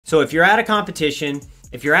So if you're at a competition,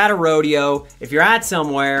 if you're at a rodeo, if you're at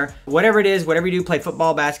somewhere, whatever it is, whatever you do, play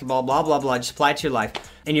football, basketball, blah, blah, blah, just apply it to your life,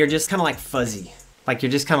 and you're just kind of like fuzzy. Like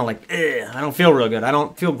you're just kind of like, I don't feel real good. I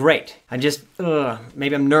don't feel great. I just,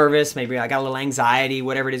 maybe I'm nervous. Maybe I got a little anxiety,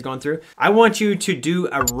 whatever it is going through. I want you to do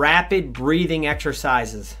a rapid breathing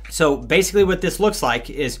exercises. So basically what this looks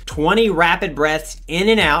like is 20 rapid breaths in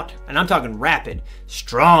and out. And I'm talking rapid,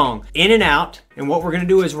 strong, in and out. And what we're gonna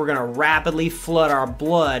do is we're gonna rapidly flood our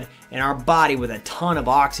blood and our body with a ton of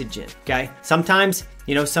oxygen, okay? Sometimes,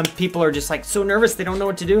 you know, some people are just like so nervous they don't know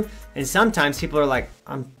what to do. And sometimes people are like,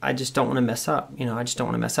 I just don't wanna mess up. You know, I just don't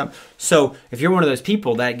wanna mess up. So if you're one of those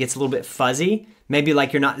people that gets a little bit fuzzy, maybe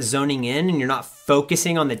like you're not zoning in and you're not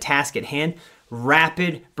focusing on the task at hand,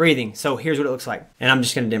 rapid breathing. So here's what it looks like. And I'm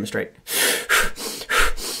just gonna demonstrate.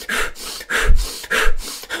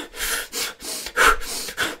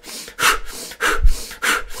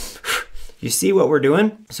 You see what we're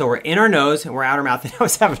doing? So we're in our nose and we're out our mouth. And I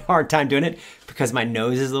was having a hard time doing it because my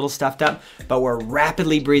nose is a little stuffed up, but we're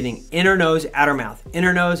rapidly breathing in our nose, out our mouth, in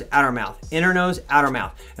our nose, out our mouth, in our nose, out our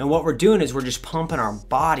mouth. And what we're doing is we're just pumping our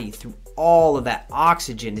body through all of that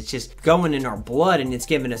oxygen. It's just going in our blood and it's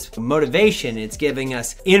giving us motivation. It's giving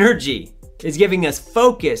us energy. It's giving us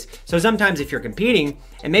focus. So sometimes if you're competing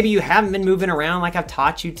and maybe you haven't been moving around like I've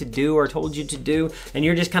taught you to do or told you to do, and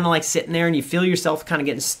you're just kind of like sitting there and you feel yourself kind of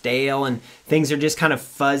getting stale and things are just kind of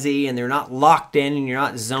fuzzy and they're not locked in and you're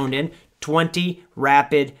not zoned in, 20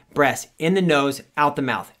 rapid breaths in the nose, out the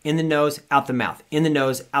mouth, in the nose, out the mouth, in the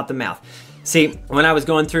nose, out the mouth. See, when I was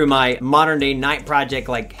going through my modern day night project,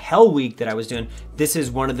 like Hell Week that I was doing, this is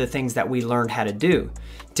one of the things that we learned how to do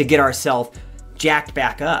to get ourselves jacked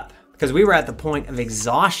back up. Because we were at the point of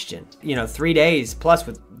exhaustion, you know, 3 days plus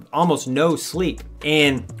with almost no sleep.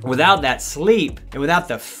 And without that sleep and without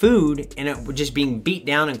the food and it just being beat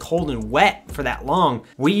down and cold and wet for that long,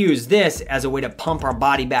 we use this as a way to pump our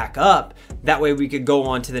body back up. That way we could go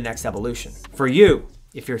on to the next evolution. For you,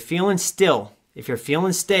 if you're feeling still, if you're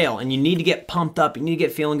feeling stale and you need to get pumped up, you need to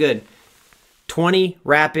get feeling good, 20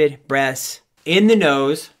 rapid breaths in the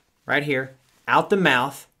nose, right here, out the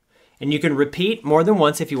mouth. And you can repeat more than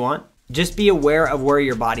once if you want. Just be aware of where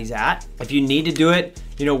your body's at. If you need to do it,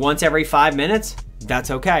 you know, once every 5 minutes,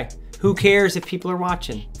 that's okay. Who cares if people are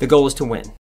watching? The goal is to win.